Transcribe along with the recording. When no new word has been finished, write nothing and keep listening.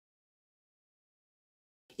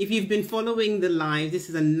if you've been following the live, this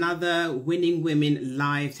is another Winning Women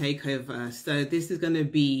live takeover. So this is going to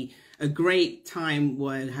be a great time.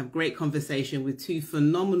 We'll have great conversation with two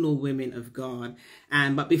phenomenal women of God.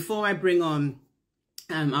 But before I bring on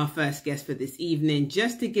our first guest for this evening,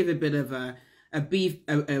 just to give a bit of a brief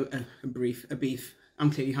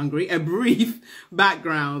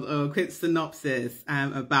background or a quick synopsis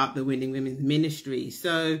about the Winning Women's Ministry.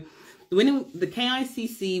 So the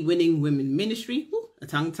KICC Winning Women Ministry, a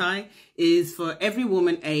tongue tie, is for every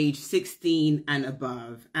woman aged 16 and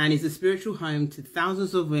above, and is a spiritual home to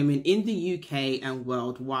thousands of women in the UK and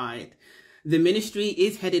worldwide. The ministry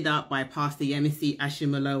is headed up by Pastor Yemisi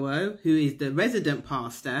Ashimolowo, who is the resident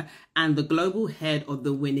pastor and the global head of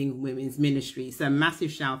the Winning Women's Ministry. So a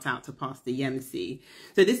massive shout out to Pastor Yemisi.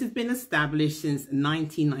 So this has been established since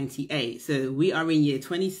 1998. So we are in year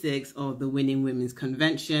 26 of the Winning Women's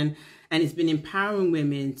Convention, and it's been empowering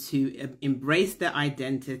women to embrace their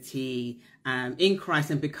identity in Christ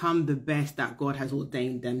and become the best that God has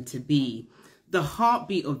ordained them to be. The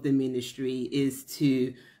heartbeat of the ministry is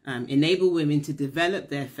to enable women to develop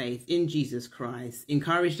their faith in Jesus Christ,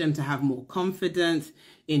 encourage them to have more confidence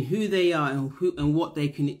in who they are and what they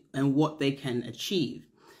can achieve.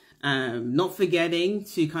 Not forgetting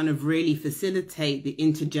to kind of really facilitate the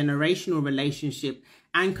intergenerational relationship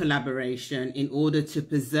and collaboration in order to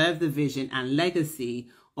preserve the vision and legacy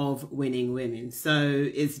of Winning Women. So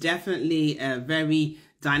it's definitely a very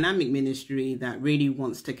dynamic ministry that really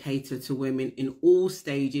wants to cater to women in all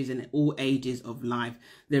stages and all ages of life.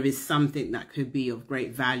 There is something that could be of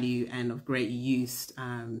great value and of great use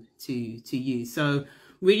to you. So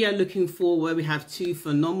really are looking forward. We have two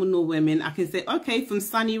phenomenal women. I can say, okay, from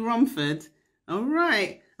sunny Romford. All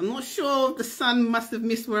right. I'm not sure the sun must have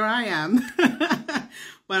missed where I am,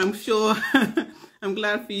 but I'm sure I'm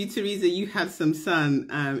glad for you, Teresa, you had some sun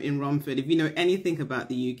in Romford. If you know anything about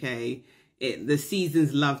the UK, the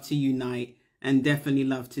seasons love to unite and definitely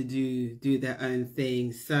love to do their own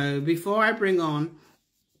thing. So before I bring on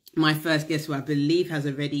my first guest, who I believe has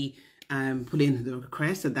already put in the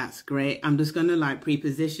request, so that's great. I'm just going to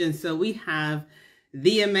pre-position. So we have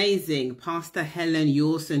the amazing Pastor Helen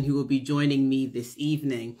Yawson, who will be joining me this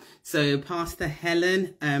evening. So Pastor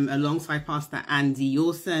Helen, alongside Pastor Andy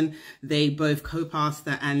Yawson, they both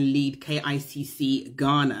co-pastor and lead KICC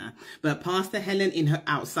Ghana. But Pastor Helen, in her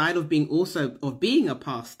outside of being a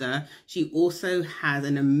pastor, she also has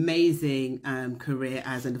an amazing career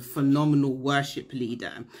as a phenomenal worship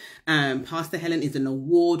leader. Pastor Helen is an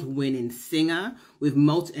award-winning singer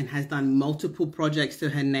and has done multiple projects to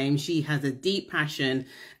her name. She has a deep passion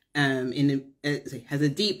in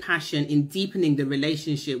deepening the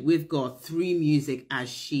relationship with God through music as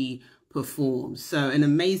she performs. So an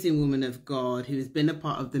amazing woman of God who has been a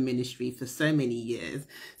part of the ministry for so many years.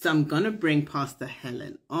 So I'm going to bring Pastor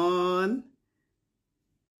Helen on,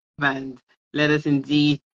 and let us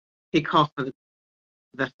indeed kick off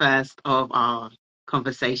the first of our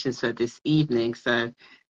conversations for this evening. So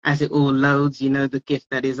as it all loads, you know, the gift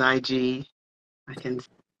that is IG. I can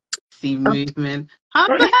see movement.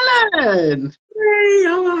 Pastor Helen! Hey,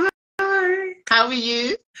 oh, hi. How are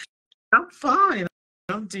you? I'm fine.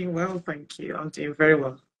 I'm doing well, thank you. I'm doing very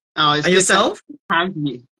well. Oh, it's and yourself? Have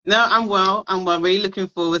you? No, I'm well. I'm well. Really looking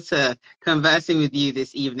forward to conversing with you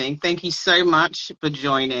this evening. Thank you so much for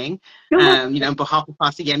joining. On behalf of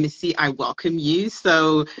Pastor Yemisi, I welcome you.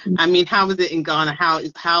 So, I mean, how was it in Ghana? How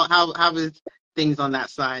was things on that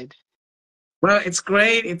side? Well, it's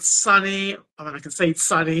great. It's sunny. I mean, I can say it's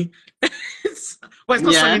sunny. It's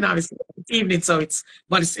not sunny now. It's evening, so it's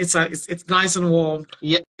nice and warm.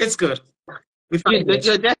 Yeah, it's good.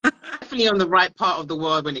 You're definitely on the right part of the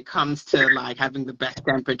world when it comes to having the best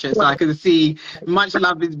temperature. So I can see much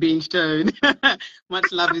love is being shown.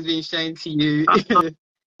 Much love is being shown to you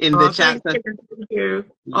in the chat. Thank you.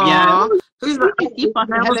 Yeah. Who's that?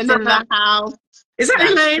 Helen in the house. Is that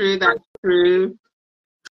Elaine? True. That's true.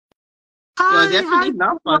 Hi, definitely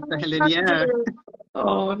love Pastor Helen. Yeah.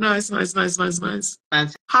 Oh, nice.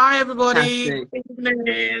 Fantastic. Hi, everybody. Good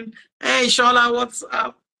evening. Hey, Shola, what's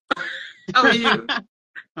up? How are you?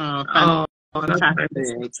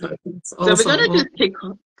 Fantastic. So we're going to just kick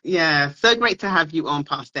off. Yeah, so great to have you on,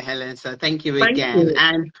 Pastor Helen. So thank you again. Thank you.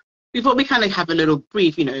 And before we kind of have a little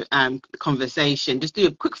brief, conversation, just do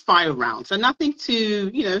a quick fire round. So nothing too,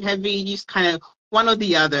 heavy, just kind of one or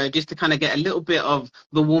the other, just to kind of get a little bit of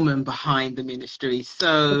the woman behind the ministry.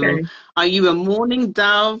 So Are you a morning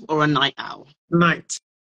dove or a night owl? Night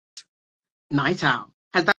owl.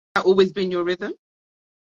 Has that always been your rhythm?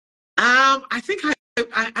 I think I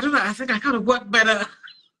don't know. I think I kind of work better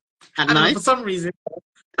at night for some reason.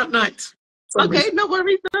 At night. Okay, no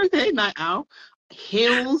worries. Okay, night owl.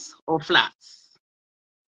 heels or flats?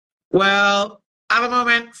 Well, at the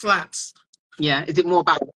moment, flats. Yeah. Is it more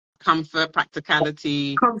about comfort,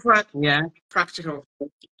 practicality? Comfort. Yeah. Practical.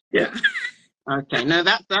 Yeah. Okay. No,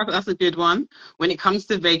 that's a good one. When it comes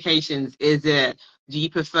to vacations, do you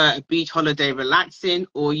prefer a beach holiday relaxing,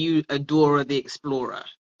 or you adore the explorer?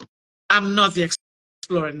 I'm not the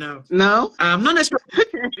explorer, no. No? I'm not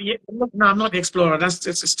necessarily. No, I'm not the explorer.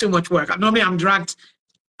 It's too much work. Normally, I'm dragged.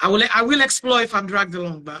 I will explore if I'm dragged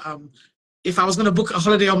along, but if I was going to book a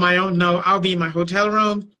holiday on my own, no, I'll be in my hotel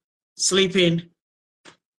room, sleeping.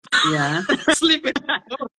 Yeah. Sleeping.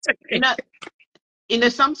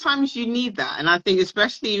 Sometimes you need that. And I think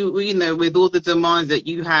especially, with all the demands that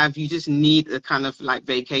you have, you just need a kind of like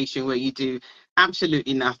vacation where you do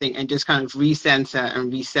absolutely nothing and just kind of recenter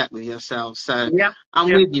and reset with yourself. So yeah, I'm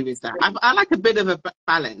with you with that. I like a bit of a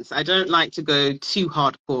balance. I don't like to go too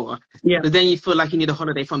hardcore, but then you feel like you need a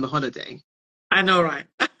holiday from the holiday. I know, right?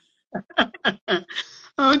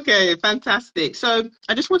 Okay, fantastic. So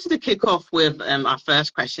I just wanted to kick off with our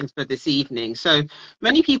first questions for this evening. So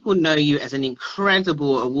many people know you as an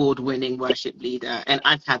incredible award-winning worship leader, and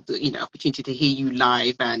I've had the opportunity to hear you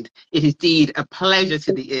live, and it is indeed a pleasure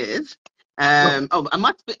to the ears. I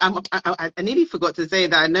nearly forgot to say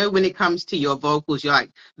that I know when it comes to your vocals, you're like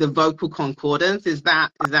the vocal concordance. Is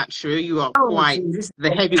that true? You are quite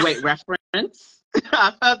the heavyweight reference.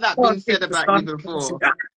 I've heard that being said about you before.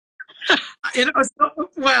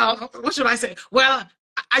 Well, what should I say? Well,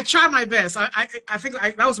 I try my best. I think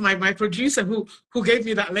that was my producer who gave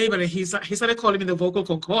me that label, and he started calling me the vocal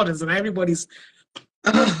concordance, and everybody's.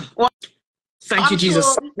 Thank you,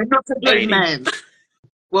 Jesus. Amen.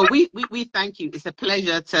 Well, we thank you. It's a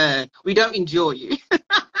pleasure we don't endure you.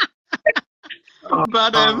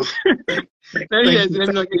 But let me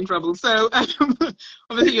not get in trouble. So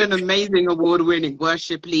obviously you're an amazing award-winning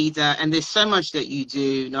worship leader, and there's so much that you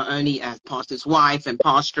do, not only as pastor's wife and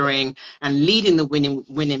pastoring and leading the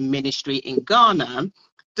winning ministry in Ghana.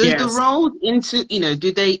 Does the roles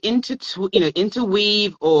do they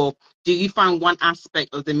interweave, or do you find one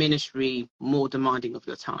aspect of the ministry more demanding of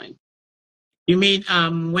your time? You mean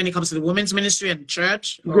when it comes to the women's ministry and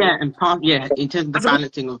church? Yeah, in terms of the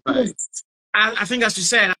balancing of both. I think, as you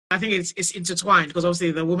said, I think it's intertwined, because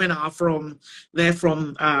obviously the women are from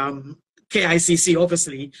KICC,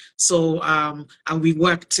 obviously. So and we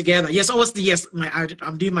work together. Yes, obviously,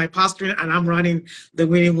 I'm doing my pastoring and I'm running the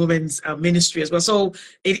Winning Women's ministry as well. So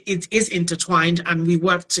it is intertwined, and we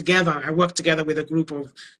work together. I work together with a group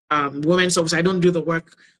of women. So obviously I don't do the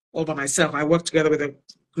work all by myself. I work together with a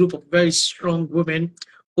group of very strong women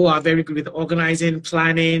who are very good with organizing,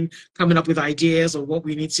 planning, coming up with ideas of what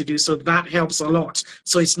we need to do. So that helps a lot.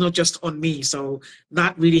 So it's not just on me. So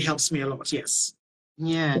that really helps me a lot. Yes.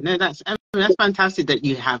 Yeah, no, that's fantastic that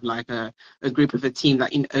you have like a group of a team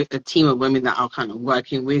a team of women that are kind of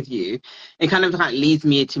working with you. It kind of like leads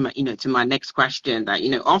me to my next question, that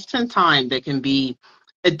oftentimes there can be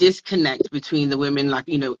a disconnect between the women,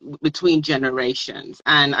 between generations.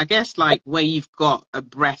 And I guess like where you've got a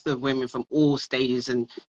breadth of women from all stages and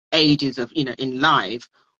ages of in life,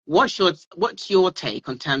 what's your take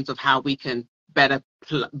on terms of how we can better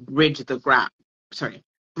bridge the gap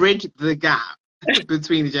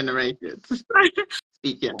between the generations?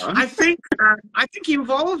 I think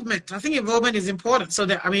involvement. I think involvement is important. So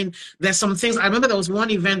there's some things. I remember there was one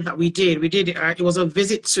event that we did. It was a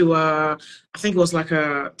visit to I think it was like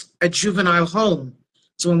a juvenile home.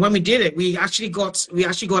 So when we did it, we actually got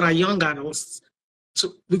our young adults.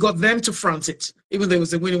 So we got them to front it, even though it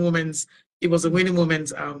was a Winning Women's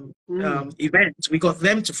event. We got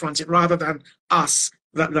them to front it rather than us.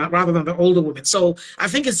 Rather than the older women. So I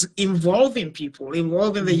think it's involving people,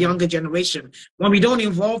 involving the younger generation. When we don't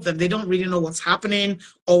involve them, they don't really know what's happening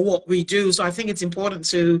or what we do. So I think it's important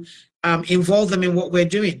to involve them in what we're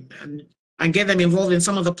doing and get them involved in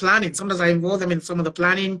some of the planning. Sometimes I involve them in some of the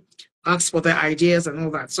planning, ask for their ideas and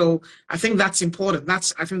all that. So I think that's important. I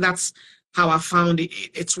think that's how I found it.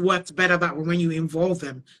 It's worked better that when you involve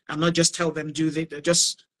them and not just tell them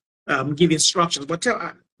just give instructions, but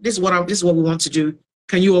tell this is what we want to do.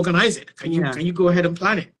 Can you organize it? Can you go ahead and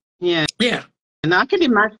plan it? Yeah. And I can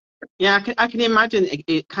imagine. Yeah, I can imagine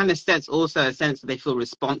it kind of sets also a sense that they feel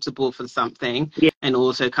responsible for something, and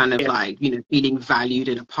also kind of like feeling valued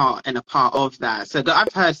and a part of that. So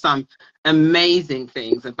I've heard some amazing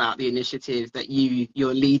things about the initiatives that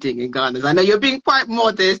you're leading in Ghana. I know you're being quite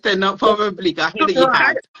modest and not probably. I feel that you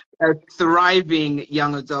have a thriving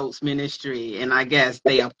young adults ministry, and I guess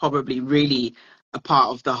they are probably really a part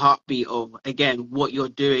of the heartbeat of, again, what you're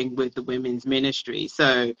doing with the women's ministry.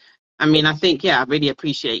 So I mean, I think, yeah, I really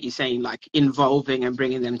appreciate you saying like involving and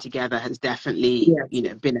bringing them together has definitely, you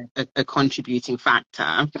know, been a contributing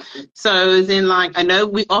factor. So as in like, I know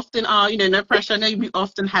we often are, you know, no pressure. I know we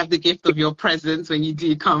often have the gift of your presence when you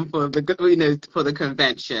do come for the, you know, for the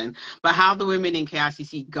convention, but how are the women in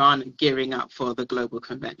KICC Ghana gearing up for the global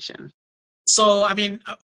convention? So, I mean,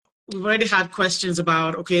 we've already had questions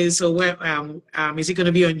about, okay, so where is it going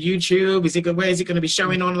to be on YouTube? Where is it going to be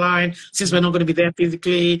showing online? Since we're not going to be there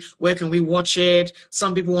physically, where can we watch it?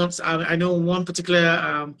 Some people want, I know one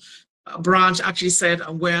particular branch actually said,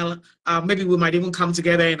 well, maybe we might even come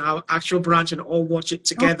together in our actual branch and all watch it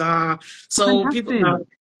together. So people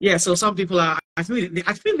yeah, so some people are, I think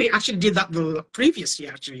they actually did that the previous year,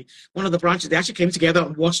 actually. One of the branches, they actually came together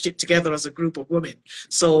and watched it together as a group of women.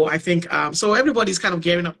 So I think, so everybody's kind of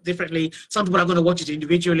gearing up differently. Some people are going to watch it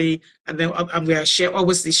individually, and then we are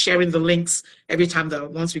obviously sharing the links every time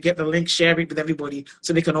once we get the link, share it with everybody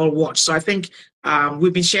so they can all watch. So I think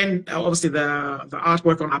we've been sharing, obviously, the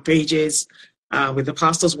artwork on our pages, with the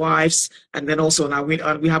pastors' wives, and then also now we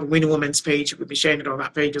have a Winning Women's page. We'll be sharing it on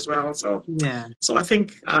that page as well. So yeah, so I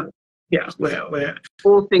think yeah, we're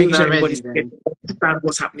all things making sure are ready everybody's then. understand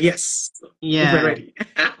what's happening. Yes, Yeah, we're ready.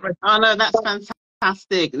 oh no, that's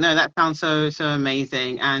fantastic. No, that sounds so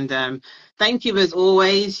amazing. And thank you as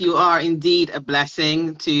always. You are indeed a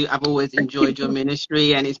blessing to. I've always enjoyed your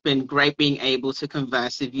ministry, and it's been great being able to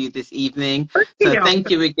converse with you this evening. So thank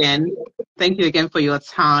you again. Thank you again for your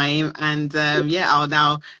time. And yeah, I'll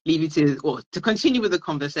now leave you to continue with the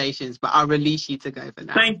conversations, but I'll release you to go for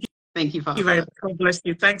now. Thank you. Thank you, Pastor. Thank you very much. God bless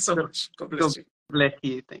you. Thanks so much. God bless you. Bless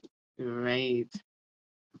you. Thank you. Great.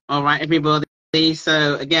 All right, everybody.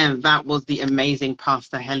 So again, that was the amazing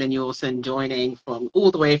Pastor Helen Yawson joining all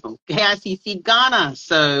the way from KICC Ghana.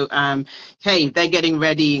 So hey, they're getting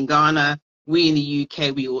ready in Ghana. We in the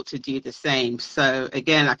UK, we ought to do the same. So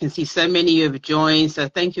again, I can see so many of you have joined. So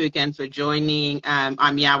thank you again for joining. I'm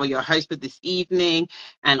Yawa, your host for this evening,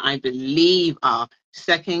 and I believe our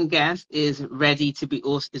second guest is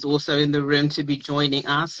also in the room to be joining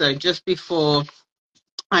us. So just before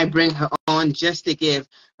I bring her on, just to give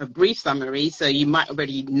a brief summary. So you might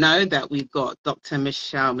already know that we've got Dr.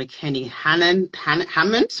 Michelle McKinney Hammond,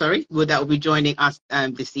 that will be joining us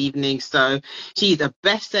this evening. So she's a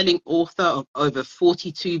best-selling author of over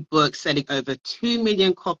 42 books, selling over 2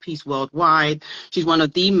 million copies worldwide. She's one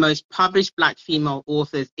of the most published Black female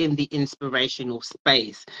authors in the inspirational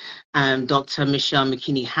space. Dr. Michelle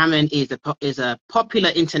McKinney Hammond is a popular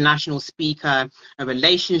international speaker, a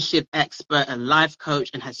relationship expert, a life coach,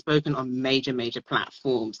 and has spoken on major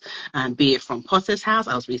platforms, be it from Potter's House,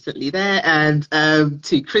 I was recently there, and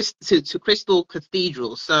to Crystal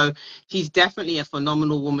Cathedral. So she's definitely a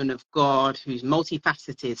phenomenal woman of God who's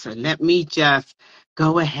multifaceted. So let me just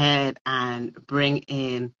go ahead and bring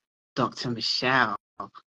in Dr. Michelle,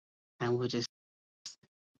 and we'll just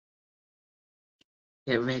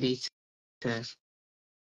get ready to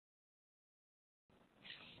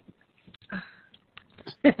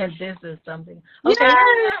this is something. Okay, here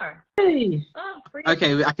we are. Oh,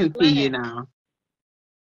 okay, I can see you now.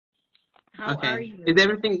 How are you? Is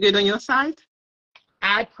everything good on your side?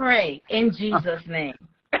 I pray in Jesus' name.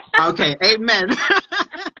 Okay, amen.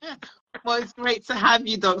 Well, it's great to have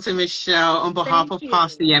you, Dr. Michelle, on behalf of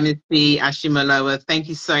Pastor Yemisi Ashimolowo. Thank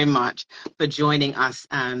you so much for joining us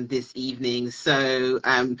this evening. So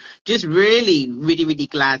just really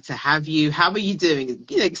glad to have you. How are you doing?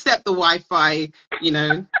 You know, except the Wi-Fi, you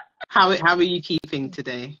know, how are you keeping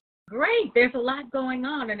today? Great. There's a lot going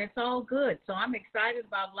on, and it's all good. So I'm excited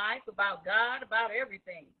about life, about God, about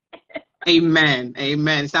everything. Amen.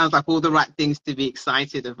 Sounds like all the right things to be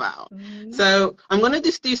excited about. So I'm going to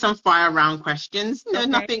just do some fire round questions. No,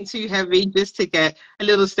 nothing too heavy, just to get a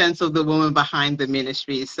little sense of the woman behind the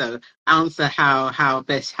ministry. So answer how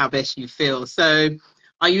best you feel. So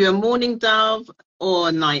are you a morning dove or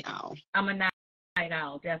a night owl? I'm a night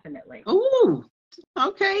owl, definitely. Oh,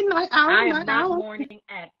 okay, night owl. I am not morning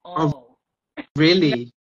at all. Oh,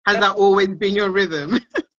 really? Has that always been your rhythm?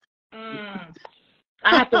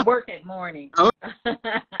 I have to work at morning. Oh,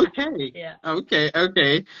 okay. Yeah.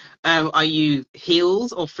 Okay. Are you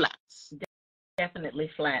heels or flats? Definitely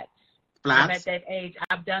flats. Flats? I'm at that age.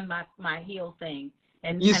 I've done my heel thing,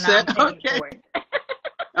 and said I'm paid for it.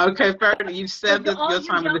 Okay, fair enough. You've served your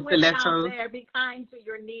time with the stilettos. Be kind to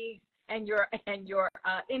your knees and your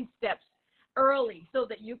insteps early, so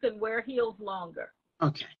that you can wear heels longer.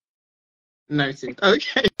 Okay. Noted.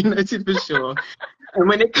 Okay, noted for sure. And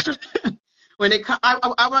when it comes,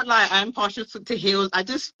 I won't lie, I'm partial to heels. I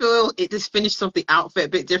just feel it just finishes off the outfit a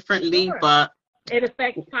bit differently, but it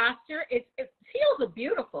affects posture. Heels are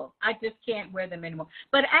beautiful. I just can't wear them anymore.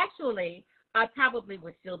 But actually, I probably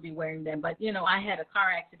would still be wearing them. But, you know, I had a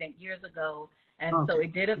car accident years ago, and so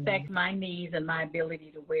it did affect my knees and my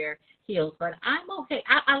ability to wear heels. But I'm okay.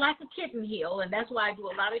 I like a kitten heel, and that's why I do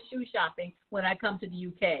a lot of shoe shopping when I come to the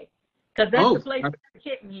UK, because that's the place for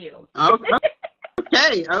kitten heels.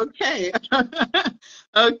 Okay.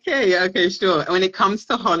 Okay, sure. When it comes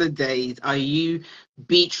to holidays, are you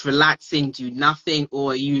beach relaxing, do nothing,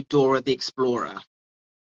 or are you Dora the Explorer?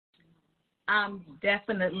 I'm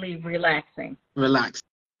definitely relaxing. Relax.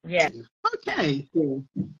 Yeah. Okay. Cool.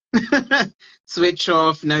 Switch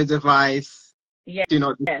off, no device. Yes. Do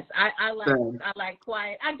not. Yes. I like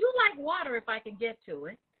quiet. I do like water if I can get to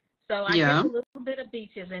it. So I get a little bit of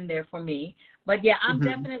beaches in there for me. But yeah, I'm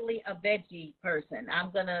definitely a veggie person.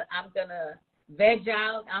 I'm gonna veg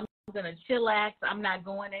out. I'm gonna chillax. I'm not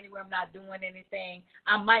going anywhere. I'm not doing anything.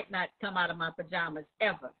 I might not come out of my pajamas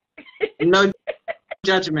ever. No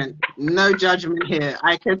judgment. No judgment here.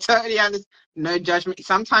 I can totally understand. No judgment.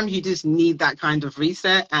 Sometimes you just need that kind of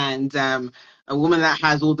reset, and a woman that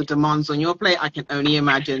has all the demands on your plate, I can only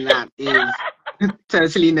imagine that is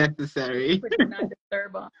totally necessary.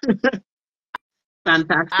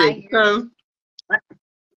 Fantastic. So,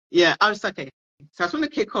 yeah, I was okay. So I just want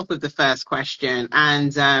to kick off with the first question.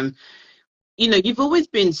 And, you know, you've always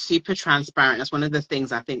been super transparent. That's one of the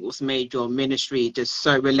things I think what's made your ministry just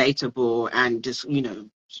so relatable and just, you know,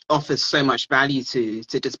 offers so much value to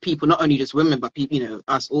just people, not only just women, but people, you know,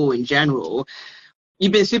 us all in general.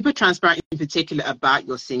 You've been super transparent in particular about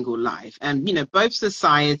your single life, and, you know, both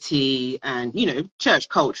society and, you know, church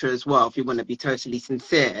culture as well, if you want to be totally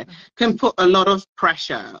sincere, can put a lot of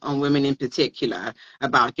pressure on women in particular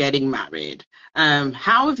about getting married.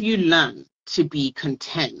 How have you learned to be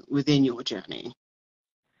content within your journey?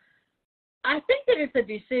 I think that it's a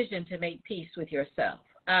decision to make peace with yourself,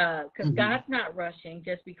 because God's not rushing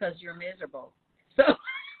just because you're miserable. So.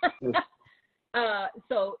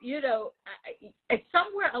 So, you know,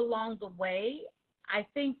 somewhere along the way, I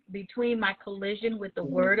think between my collision with the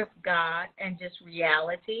Word of God and just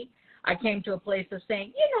reality, I came to a place of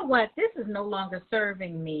saying, you know what, this is no longer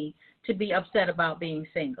serving me to be upset about being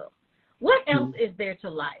single. What else is there to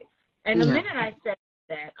life? And the minute I said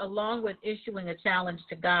that, along with issuing a challenge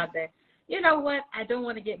to God that, you know what, I don't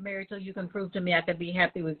want to get married till you can prove to me I could be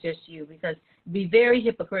happy with just you, because it'd be very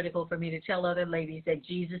hypocritical for me to tell other ladies that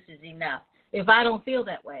Jesus is enough if I don't feel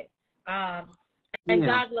that way. And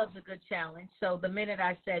God loves a good challenge. So the minute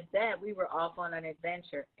I said that, we were off on an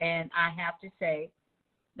adventure. And I have to say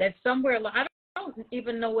that somewhere along, I don't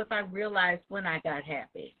even know if I realized when I got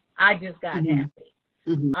happy. I just got happy.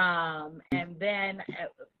 And then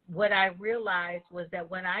what I realized was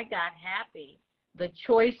that when I got happy, the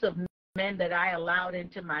choice of men that I allowed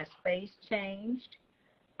into my space changed.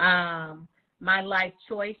 My life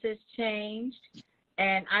choices changed.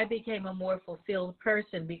 And I became a more fulfilled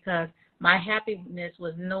person because my happiness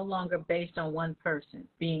was no longer based on one person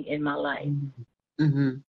being in my life.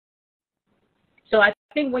 So I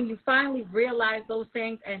think when you finally realize those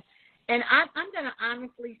things, and I'm going to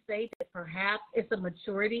honestly say that perhaps it's a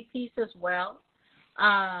maturity piece as well,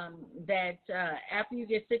 that after you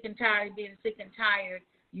get sick and tired of being sick and tired,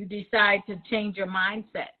 you decide to change your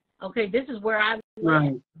mindset. Okay, this is where I live.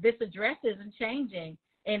 Right. This address isn't changing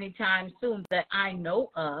anytime soon that I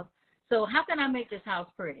know of. So how can I make this house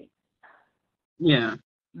pretty? Yeah.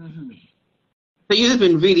 So you've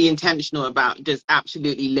been really intentional about just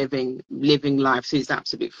absolutely living life to its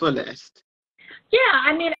absolute fullest. Yeah,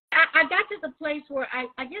 I mean, I got to the place where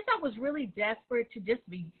I guess I was really desperate to just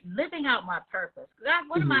be living out my purpose. God,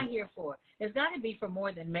 what am I here for? It's got to be for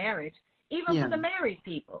more than marriage, even for the married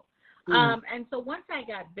people. And so once I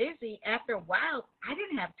got busy, after a while, I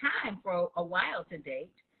didn't have time for a while to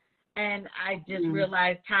date. And I just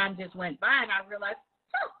realized time just went by, and I realized,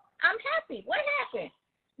 oh, I'm happy. What happened?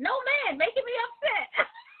 No man making me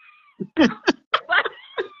upset.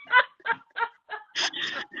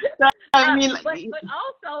 I mean, but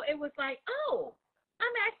also it was like, oh,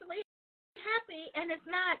 I'm actually happy, and it's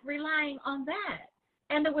not relying on that.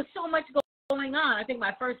 And there was so much going on. I think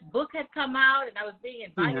my first book had come out, and I was being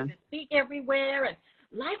invited to speak everywhere, and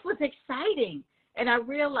life was exciting. And I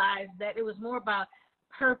realized that it was more about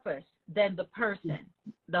purpose than the person,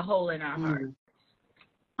 the hole in our heart.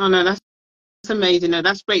 Oh no, that's amazing. No,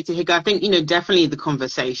 that's great to hear. I think, you know, definitely the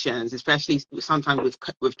conversations, especially sometimes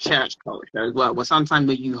with church culture as well, where sometimes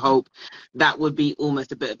where you hope that would be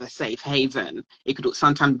almost a bit of a safe haven, it could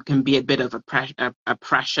sometimes can be a bit of a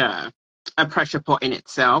pressure pot in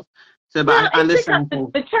itself. So, but I understand.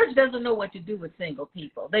 The church doesn't know what to do with single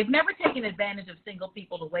people. They've never taken advantage of single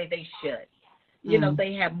people the way they should. You know,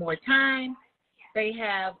 they have more time. they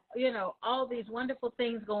have, you know, all these wonderful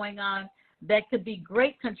things going on that could be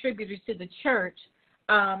great contributors to the church,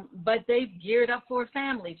 but they've geared up for a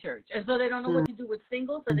family church. And so they don't know what to do with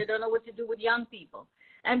singles, and they don't know what to do with young people.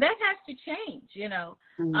 And that has to change, you know,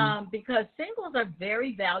 because singles are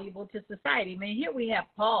very valuable to society. I mean, here we have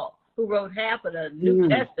Paul, who wrote half of the New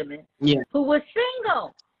Testament, who was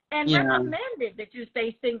single and recommended that you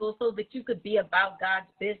stay single so that you could be about God's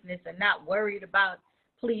business and not worried about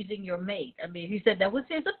pleasing your mate. I mean, he said that was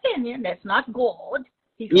his opinion. That's not God.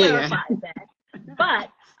 He clarified that. But,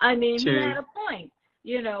 I mean, he had a point,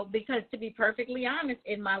 you know, because to be perfectly honest,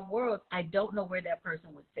 in my world, I don't know where that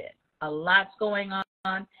person would fit. A lot's going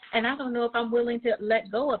on, and I don't know if I'm willing to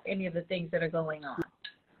let go of any of the things that are going on.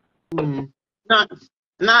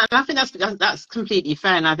 No, I think that's completely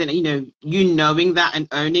fair. And I think, you know, you knowing that and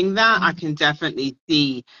owning that, I can definitely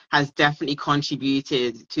see has definitely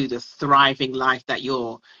contributed to the thriving life that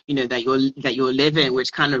you're living,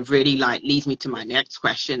 which kind of really like leads me to my next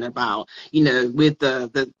question about, you know, with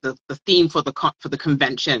the theme for the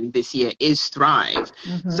convention this year is thrive.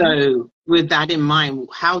 So with that in mind,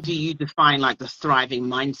 how do you define like the thriving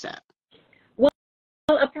mindset? Well,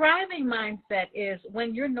 a thriving mindset is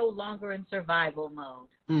when you're no longer in survival mode.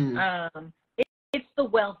 It's the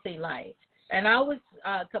wealthy life. And I always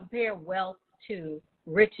compare wealth to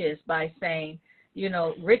riches by saying, you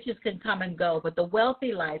know, riches can come and go, but the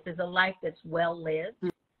wealthy life is a life that's well lived.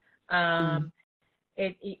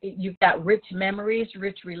 You've got rich memories,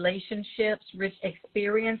 rich relationships, rich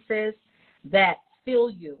experiences that fill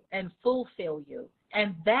you and fulfill you.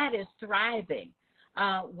 And that is thriving.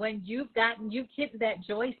 When you've hit that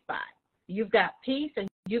joy spot, you've got peace and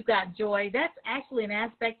you've got joy. That's actually an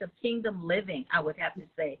aspect of kingdom living, I would have to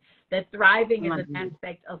say. That thriving is an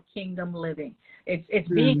aspect of kingdom living. It's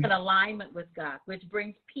being in alignment with God, which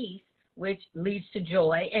brings peace, which leads to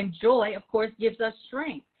joy. And joy, of course, gives us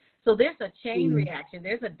strength. So there's a chain reaction.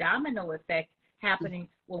 There's a domino effect happening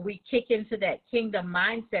when we kick into that kingdom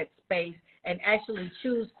mindset space and actually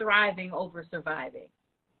choose thriving over surviving.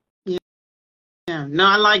 Yeah, no,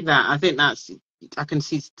 I like that. I think I can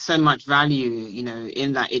see so much value, you know,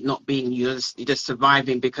 in that, it not being you're just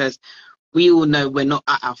surviving, because we all know we're not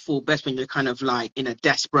at our full best when you're kind of like in a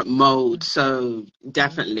desperate mode. So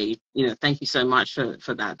definitely, you know, thank you so much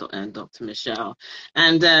for that, Dr. Michelle.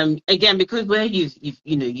 And again, because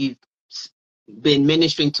you've been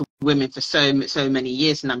ministering to women for so many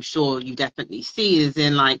years, and I'm sure you definitely see is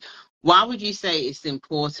in like, why would you say it's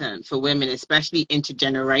important for women, especially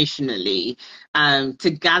intergenerationally, to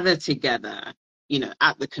gather together, you know,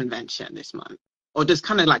 at the convention this month, or just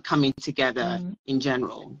kind of like coming together in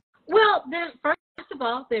general? Well, first of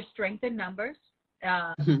all, there's strength in numbers.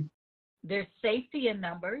 There's safety in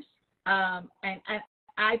numbers. And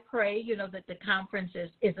I pray, you know, that the conference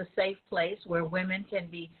is a safe place where women can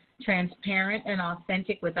be transparent and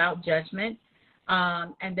authentic without judgment.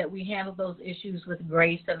 And that we handle those issues with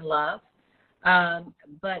grace and love.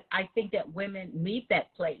 But I think that women need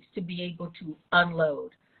that place to be able to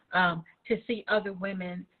unload, to see other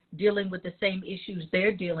women dealing with the same issues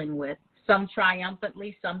they're dealing with, some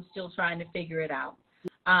triumphantly, some still trying to figure it out,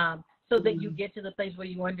 so that you get to the place where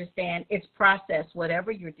you understand it's process,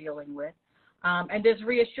 whatever you're dealing with. And there's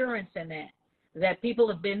reassurance in that people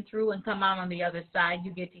have been through and come out on the other side.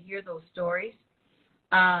 You get to hear those stories.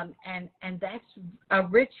 And that's a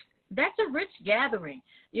rich gathering,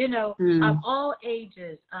 you know, of all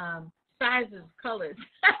ages, sizes, colors.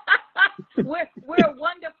 we're a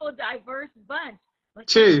wonderful, diverse bunch.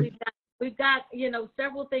 But we've got, you know,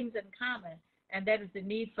 several things in common, and that is the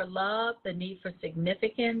need for love, the need for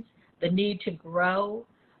significance, the need to grow,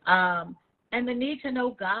 and the need to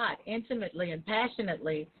know God intimately and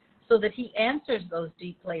passionately, so that He answers those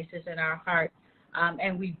deep places in our heart,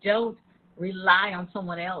 and we don't rely on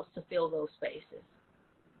someone else to fill those spaces.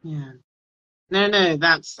 Yeah. No,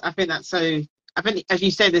 I think as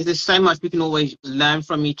you said, there's so much we can always learn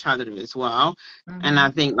from each other as well. And I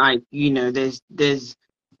think, like, you know, there's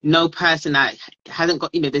no person that hasn't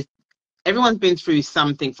got, you know, everyone's been through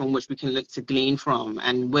something from which we can look to glean from,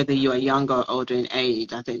 and whether you're younger or older in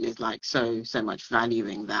age, I think there's like so much value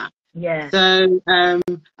in that. Yeah. So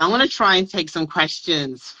I want to try and take some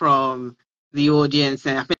questions from the audience,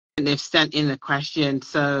 and I think they've sent in a question.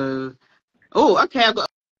 So, okay, I've got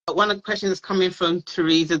one of the questions that's coming from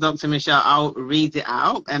Teresa, Dr. Michelle. I'll read it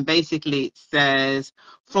out, and basically it says,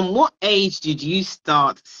 from what age did you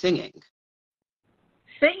start singing?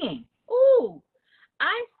 Singing? Ooh,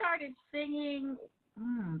 I started singing,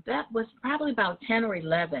 that was probably about 10 or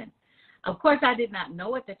 11. Of course, I did not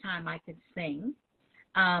know at the time I could sing.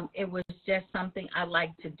 It was just something I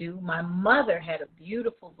liked to do. My mother had a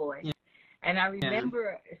beautiful voice, And I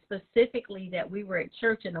remember specifically that we were at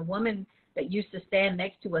church and a woman that used to stand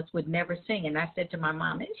next to us would never sing. And I said to my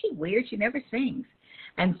mom, isn't she weird? She never sings.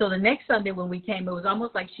 And so the next Sunday when we came, it was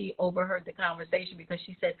almost like she overheard the conversation, because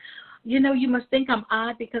she said, you know, you must think I'm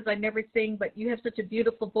odd because I never sing, but you have such a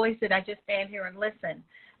beautiful voice that I just stand here and listen.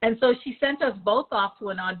 And so she sent us both off to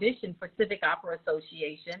an audition for Civic Opera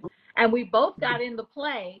Association, and we both got in the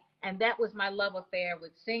play, and that was my love affair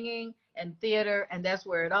with singing and theater, and that's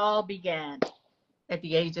where it all began at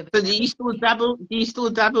the age of. So do you still dabble? Do you still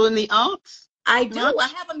dabble in the arts? I do. Much? I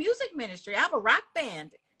have a music ministry. I have a rock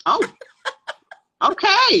band. Oh,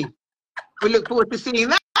 okay. We look forward to seeing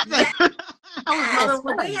that. Yes,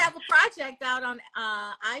 we have a project out on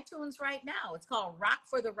iTunes right now. It's called Rock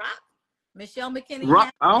for the Rock. Michelle McKinney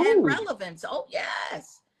Hammond and Relevance. Oh,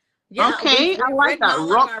 yes. Yeah, okay, I like that.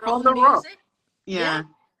 Rock for the Rock. Yeah.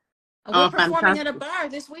 We're performing at a bar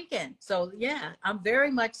this weekend. So, yeah, I'm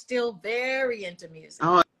very much still very into music.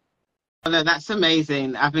 Oh, no, that's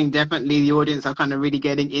amazing. I think definitely the audience are kind of really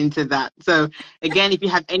getting into that. So again, if you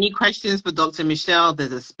have any questions for Dr. Michelle,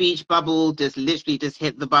 there's a speech bubble. Just literally just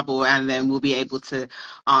hit the bubble and then we'll be able to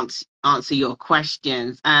answer your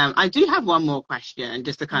questions. I do have one more question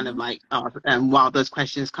just to kind of like, while those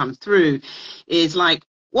questions come through, is like,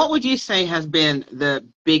 what would you say has been the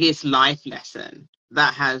biggest life lesson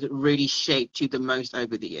that has really shaped you the most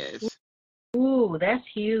over the years? Ooh, that's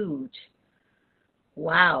huge.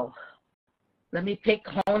 Wow. Let me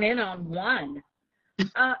hone in on one. You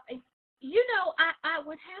know, I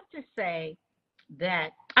would have to say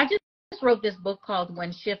that I just wrote this book called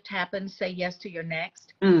When Shift Happens, Say Yes to Your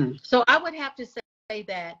Next. So I would have to say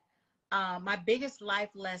that my biggest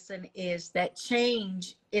life lesson is that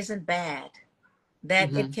change isn't bad,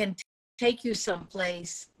 that it can take you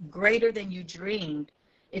someplace greater than you dreamed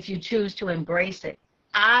if you choose to embrace it.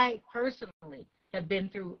 I personally have been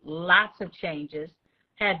through lots of changes,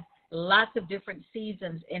 had lots of different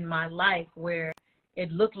seasons in my life where it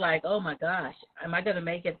looked like, oh my gosh, am I going to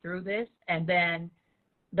make it through this? And then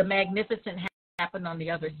the magnificent happened on the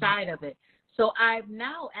other side of it. So I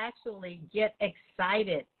now actually get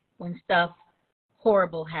excited when stuff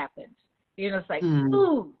horrible happens. You know, it's like,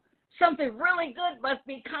 ooh, something really good must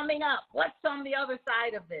be coming up. What's on the other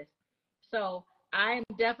side of this? So I'm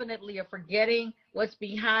definitely a forgetting what's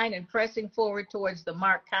behind and pressing forward towards the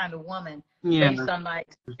mark kind of woman based on my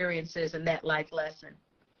experiences and that life lesson.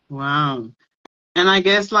 Wow. And I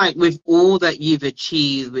guess like with all that you've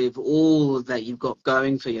achieved, with all that you've got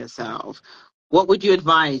going for yourself, what would you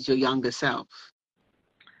advise your younger self?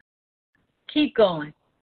 Keep going.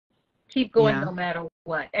 Keep going no matter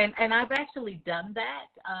what. And I've actually done that.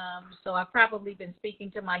 So I've probably been speaking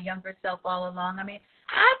to my younger self all along. I mean,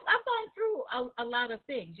 I've gone through a lot of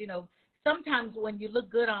things. You know, sometimes when you look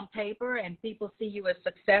good on paper and people see you as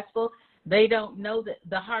successful, they don't know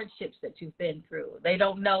the hardships that you've been through. They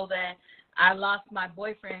don't know that I lost my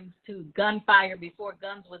boyfriend to gunfire before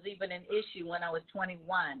guns was even an issue when I was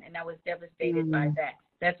 21, and I was devastated by that.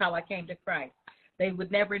 That's how I came to Christ. They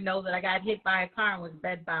would never know that I got hit by a car and was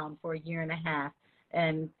bedbound for a year and a half.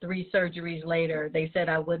 And 3 surgeries later, they said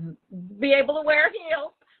I wouldn't be able to wear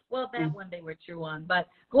heels. Well, that one they were true on. But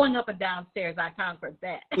going up and down stairs, I conquered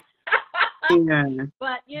that.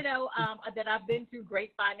 But, you know, that I've been through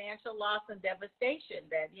great financial loss and devastation,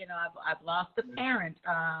 that, you know, I've lost a parent.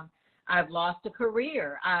 I've lost a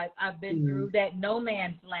career. I've been through that no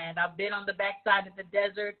man's land. I've been on the backside of the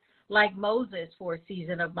desert like Moses for a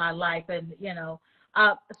season of my life. And, you know,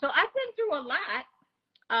 so I've been through a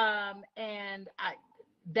lot. And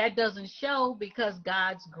that doesn't show because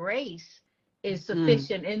God's grace is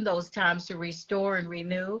sufficient in those times to restore and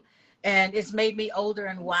renew. And it's made me older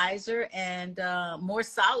and wiser and more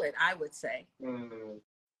solid, I would say.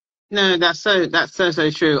 No, that's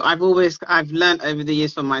so true. I've learned over the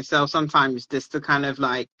years for myself sometimes just to kind of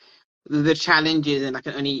like the challenges, and I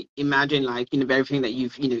can only imagine like, you know, everything that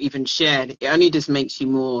you've, you know, even shared, it only just makes you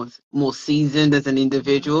more seasoned as an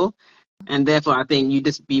individual. And therefore I think you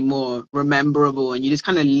just be more rememberable and you just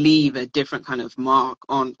kind of leave a different kind of mark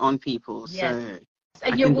on people. Yes. So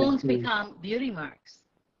and your wounds become beauty marks.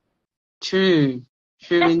 True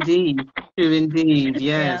indeed. True indeed.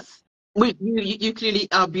 Yes. You clearly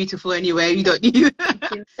are beautiful anyway. You don't need.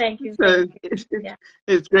 Thank you. So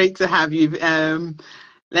it's great to have you.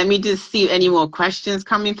 Let me just see any more questions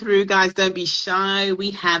coming through, guys. Don't be shy.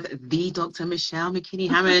 We have the Dr. Michelle McKinney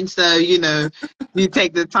Hammond. So, you know, you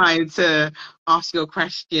take the time to ask your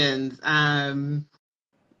questions.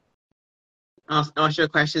 Ask your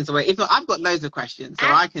questions away. If not, I've got loads of questions, so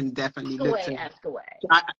I can definitely ask away.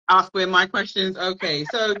 Ask away my questions. Okay,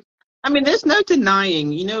 so I mean, there's no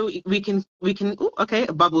denying, oh, okay,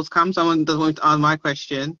 Bubbles come. Someone doesn't want to answer my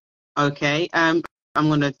question. Okay. I'm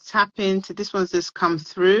going to tap into this one's just come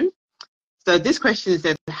through. So this question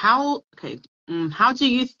said, how do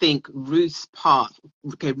you think Ruth's path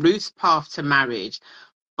to marriage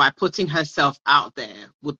by putting herself out there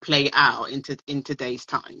would play out in today's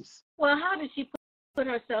times? Well, how did she put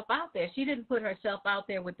herself out there? She didn't put herself out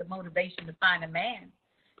there with the motivation to find a man.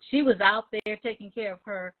 She was out there taking care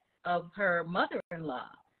of her mother-in-law.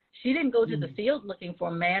 She didn't go to the field looking for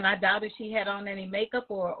a man. I doubt if she had on any makeup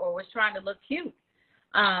or was trying to look cute.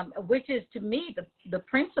 Which is, to me, the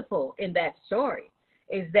principle in that story,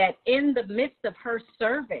 is that in the midst of her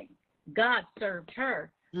serving, God served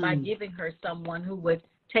her by giving her someone who would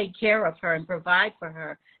take care of her and provide for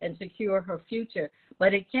her and secure her future.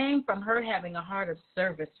 But it came from her having a heart of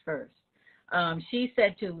service first. She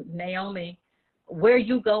said to Naomi, "Where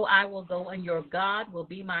you go, I will go, and your God will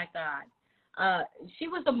be my God." She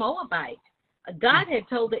was a Moabite. God had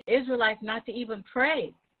told the Israelites not to even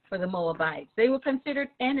pray for the Moabites. They were considered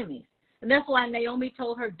enemies. And that's why Naomi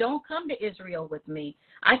told her, "Don't come to Israel with me.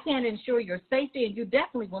 I can't ensure your safety, and you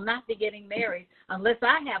definitely will not be getting married unless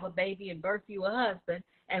I have a baby and birth you a husband.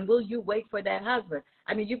 And will you wait for that husband?"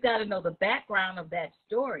 I mean, you've got to know the background of that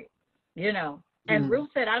story, And Ruth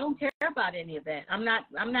said, "I don't care about any of that. I'm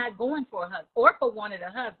not going for a husband." Orpah wanted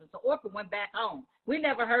a husband, so Orpah went back home. We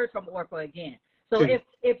never heard from Orpah again. So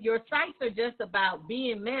if your sights are just about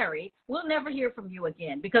being married, we'll never hear from you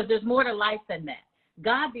again, because there's more to life than that.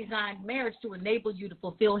 God designed marriage to enable you to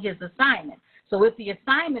fulfill his assignment. So if the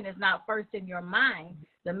assignment is not first in your mind,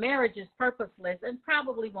 the marriage is purposeless and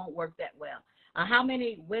probably won't work that well. How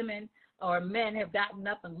many women or men have gotten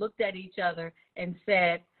up and looked at each other and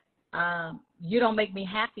said, "You don't make me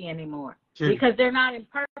happy anymore," because they're not in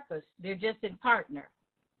purpose. They're just in partner.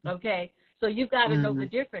 Okay? So you've got to know the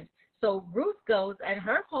difference. So Ruth goes, and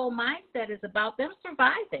her whole mindset is about them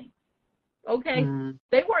surviving. Okay?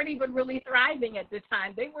 They weren't even really thriving at the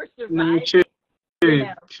time. They were surviving.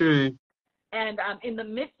 True. And in the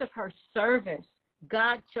midst of her service,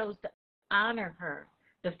 God chose to honor her.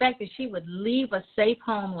 The fact that she would leave a safe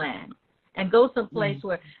homeland and go someplace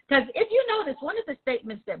where, because if you notice, one of the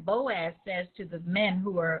statements that Boaz says to the men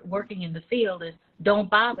who are working in the field is, "Don't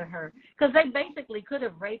bother her," because they basically could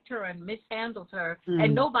have raped her and mishandled her,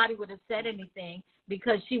 and nobody would have said anything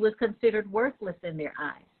because she was considered worthless in their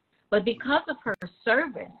eyes. But because of her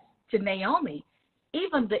service to Naomi,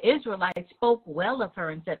 even the Israelites spoke well of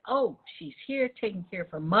her and said, "Oh, she's here taking care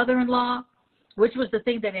of her mother-in-law," which was the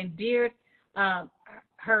thing that endeared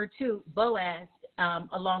her to Boaz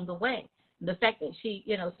along the way. The fact that she,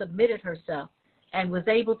 submitted herself and was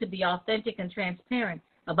able to be authentic and transparent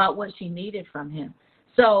about what she needed from him.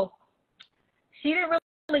 So she didn't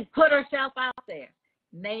really put herself out there.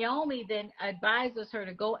 Naomi then advises her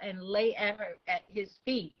to go and lay at his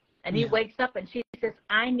feet. And he wakes up and she says,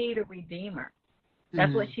 "I need a redeemer."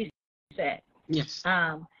 That's what she said. Yes.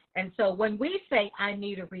 And so when we say, "I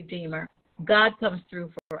need a redeemer," God comes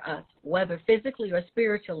through for us, whether physically or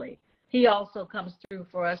spiritually. He also comes through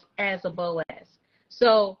for us as a Boaz.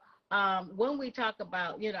 So when we talk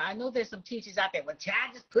about, I know there's some teachers out there, "Well,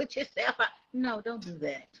 child, just put yourself out." No, don't do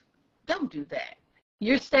that. Don't do that.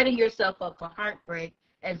 You're setting yourself up for heartbreak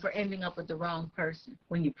and for ending up with the wrong person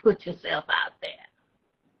when you put yourself out there.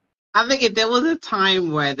 I think if there was a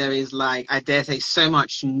time where there is, I dare say, so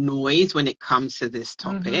much noise when it comes to this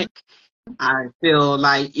topic, I feel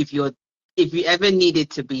like if you ever needed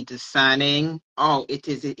to be discerning,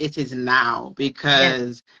 it is now,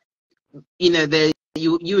 because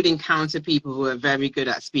you would encounter people who are very good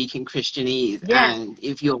at speaking Christianese, and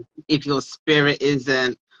if your spirit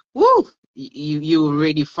isn't, you will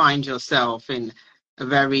really find yourself in a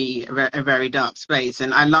very dark space.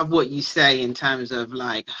 And I love what you say in terms of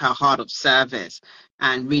her heart of service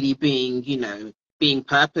and really being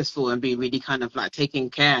purposeful and being really kind of taking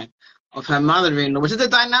care of her mother-in-law, which is a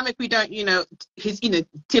dynamic we don't,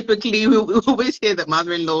 typically we always hear that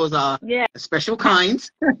mother-in-laws are a special kind.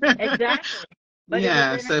 Exactly. But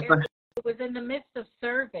it was in the midst of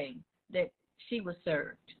serving that she was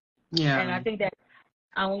served. Yeah. And I think that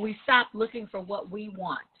when we stop looking for what we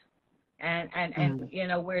want, and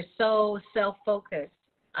we're so self-focused,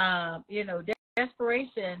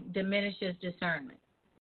 desperation diminishes discernment.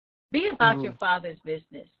 Be about your Father's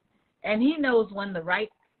business, and he knows when the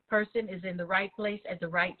right person is in the right place at the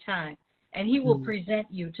right time, and he will present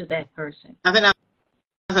you to that person. I think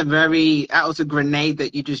that was a grenade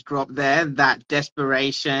that you just dropped there, that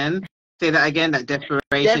desperation. Say that again, that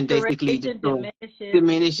desperation basically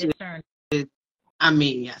diminishes. I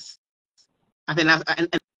mean, yes. I think that's,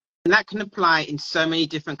 that can apply in so many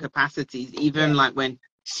different capacities, even like when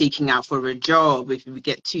seeking out for a job. If we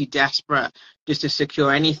get too desperate just to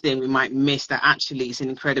secure anything, we might miss that actually it's an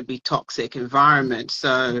incredibly toxic environment.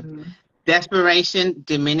 So desperation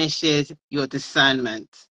diminishes your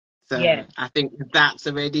discernment. So I think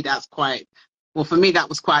that's quite, well, for me, that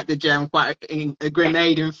was quite the gem, quite a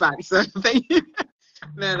grenade, in fact. So thank you.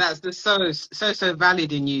 No, that's just so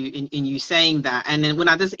valid in you saying that. And then when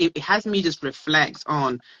it has me just reflect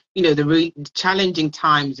on, the really challenging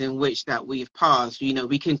times in which that we've passed.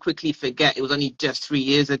 We can quickly forget it was only just 3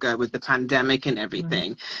 years ago with the pandemic and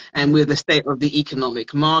everything, and with the state of the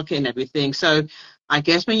economic market and everything. So I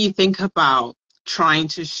guess when you think about trying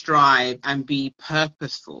to strive and be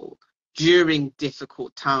purposeful during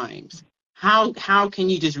difficult times, how can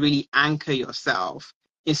you just really anchor yourself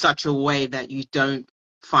in such a way that you don't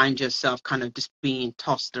find yourself kind of just being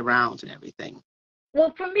tossed around and everything?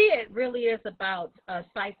 Well, for me, it really is about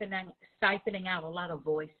siphoning out a lot of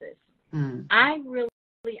voices. I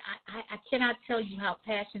cannot tell you how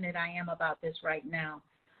passionate I am about this right now,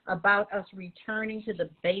 about us returning to the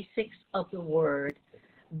basics of the word.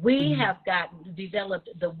 We have developed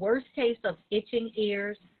the worst case of itching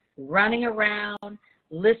ears, running around,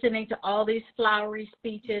 listening to all these flowery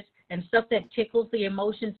speeches and stuff that tickles the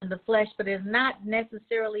emotions in the flesh, but is not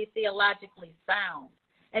necessarily theologically sound.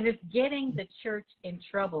 And it's getting the church in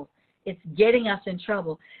trouble. It's getting us in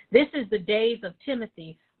trouble. This is the days of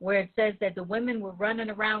Timothy, where it says that the women were running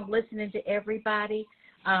around listening to everybody,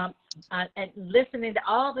 and listening to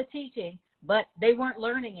all the teaching, but they weren't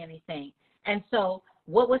learning anything. And so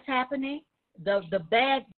what was happening? The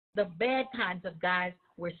bad kinds of guys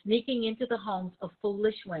were sneaking into the homes of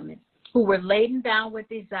foolish women who were laden down with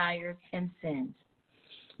desires and sins.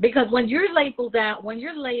 Because when you're ladled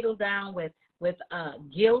down with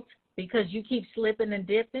guilt because you keep slipping and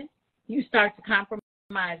dipping, you start to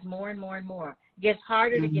compromise more and more and more. It gets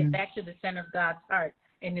harder to get back to the center of God's heart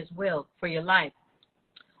and His will for your life.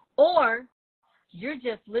 Or you're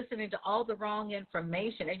just listening to all the wrong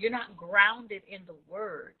information and you're not grounded in the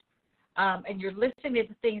Word. And you're listening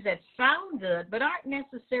to things that sound good but aren't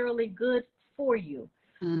necessarily good for you.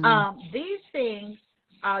 These things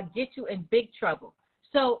get you in big trouble.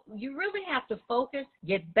 So you really have to focus,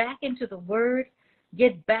 get back into the Word,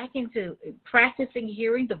 get back into practicing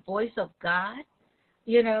hearing the voice of God,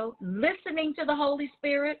 listening to the Holy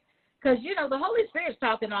Spirit, because, the Holy Spirit's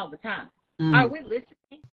talking all the time. Are we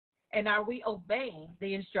listening and are we obeying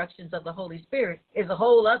the instructions of the Holy Spirit is a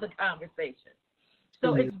whole other conversation.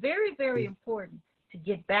 So it's very, very important to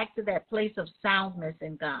get back to that place of soundness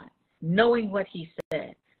in God, knowing what He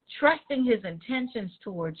said, trusting His intentions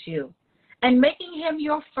towards you, and making Him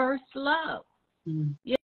your first love.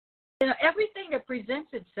 Everything that presents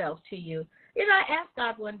itself to you. I asked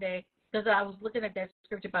God one day, because I was looking at that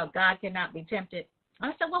scripture about God cannot be tempted. I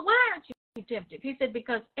said, well, why aren't you tempted? He said,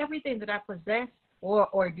 because everything that I possess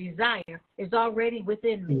or desire is already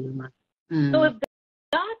within me. So if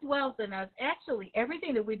God dwells in us, actually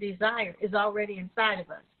everything that we desire is already inside of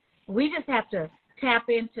us. We just have to tap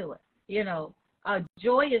into it.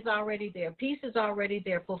 Joy is already there. Peace is already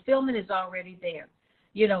there. Fulfillment is already there.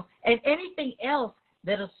 And anything else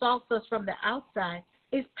that assaults us from the outside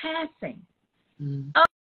is passing.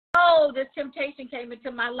 Oh, this temptation came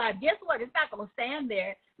into my life. Guess what? It's not going to stand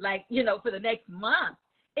there for the next month.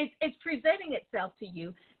 It's presenting itself to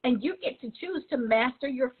you, and you get to choose to master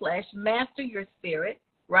your flesh, master your spirit,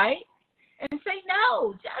 right? And say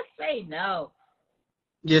no. Just say no.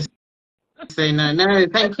 Just say no. No,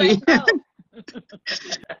 thank you. No.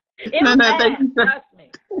 Thank you. Trust me.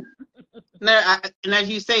 And as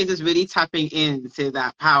you say, just really tapping into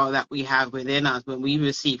that power that we have within us. When we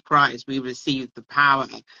receive Christ, we receive the power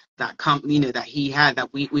that that He had,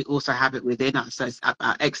 that we also have it within us. So it's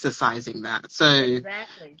about exercising that. So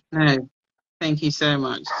exactly. No, thank you so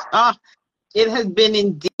much. It has been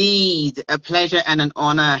indeed a pleasure and an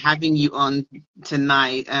honor having you on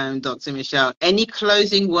tonight, Dr. Michelle. Any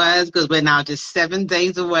closing words? Because we're now just 7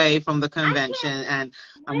 days away from the convention, and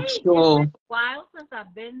I'm sure. It's been a while since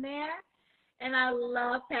I've been there, and I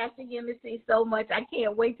love Pastor Yemisi so much. I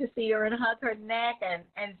can't wait to see her and hug her neck and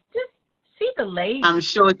just see the lady. I'm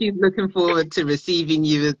sure she's looking forward to receiving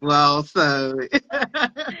you as well. So,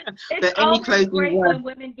 it's always great when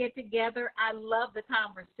women get together. I love the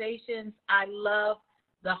conversations. I love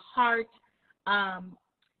the heart.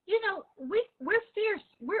 We're fierce.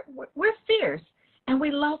 We're fierce, and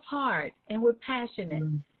we love hard, and we're passionate.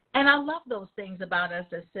 And I love those things about us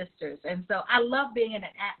as sisters. And so I love being in an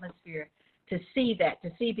atmosphere to see that,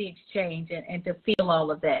 to see the exchange and to feel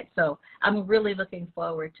all of that. So I'm really looking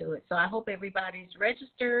forward to it. So I hope everybody's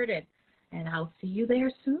registered and and I'll see you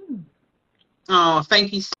there soon. Oh,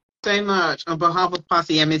 thank you so much. On behalf of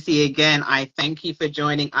Pastor Yemisi, again, I thank you for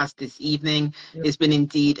joining us this evening. It's been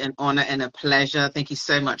indeed an honor and a pleasure. Thank you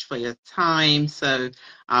so much for your time. So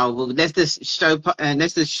let's just show,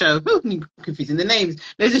 I'm confusing the names.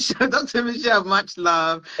 Let's just show Dr. Michelle much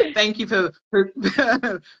love. Thank you for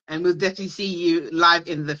and we'll definitely see you live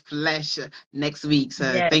in the flesh next week. So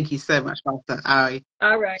Thank you so much, Pastor.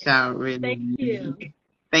 All right. Thank you.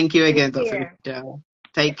 Thank you again, Dr. Michelle.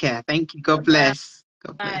 Take care. Thank you. God bless.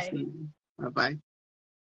 God bless you. Bye-bye.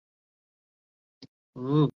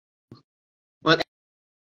 Ooh. Well,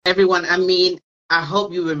 everyone, I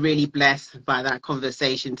hope you were really blessed by that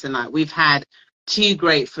conversation tonight. We've had two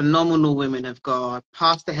great, phenomenal women of God,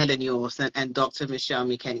 Pastor Helen Yours and Dr. Michelle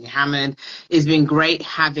McKinney Hammond. It's been great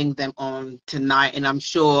having them on tonight, and I'm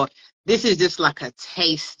sure this is just like a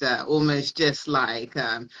taster, almost just like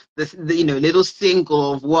the little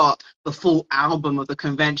single of what the full album of the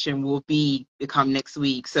convention will become next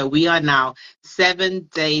week. So we are now 7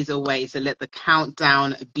 days away. So let the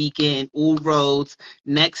countdown begin. All roads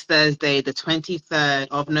next Thursday, the 23rd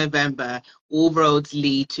of November. All roads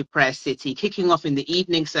lead to Prayer City, kicking off in the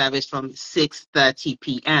evening service from 6:30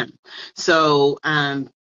 p.m. So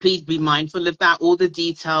please be mindful of that. All the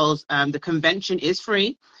details. The convention is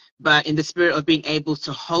free, but in the spirit of being able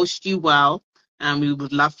to host you well, we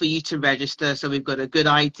would love for you to register. So we've got a good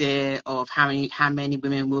idea of how many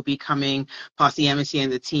women will be coming. Pastor Yemisi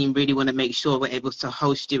and the team really want to make sure we're able to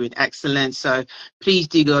host you with excellence. So please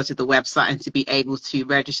do go to the website and to be able to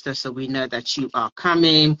register so we know that you are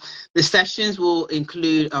coming. The sessions will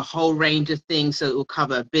include a whole range of things. So it will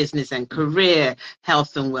cover business and career,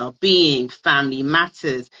 health and well-being, family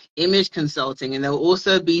matters, image consulting, and there will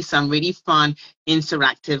also be some really fun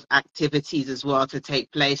interactive activities as well to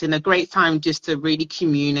take place, and a great time just to really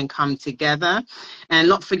commune and come together. And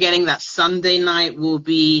not forgetting that Sunday night will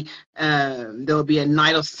be there will be a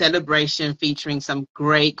night of celebration featuring some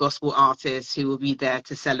great gospel artists who will be there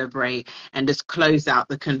to celebrate and just close out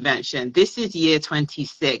the convention. This is year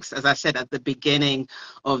 26, as I said at the beginning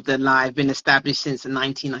of the live, been established since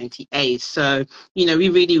 1998. So we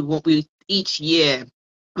really each year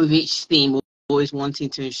with each theme, always wanting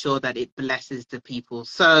to ensure that it blesses the people.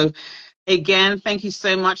 So again, thank you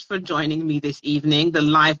so much for joining me this evening. The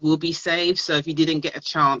live will be saved, so if you didn't get a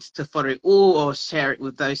chance to follow it all or share it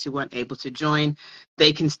with those who weren't able to join,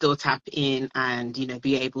 they can still tap in and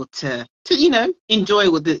be able to enjoy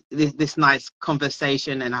with this nice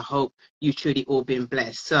conversation. And I hope you've truly all been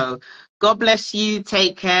blessed. So God bless you,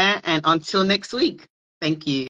 take care, and until next week. Thank you.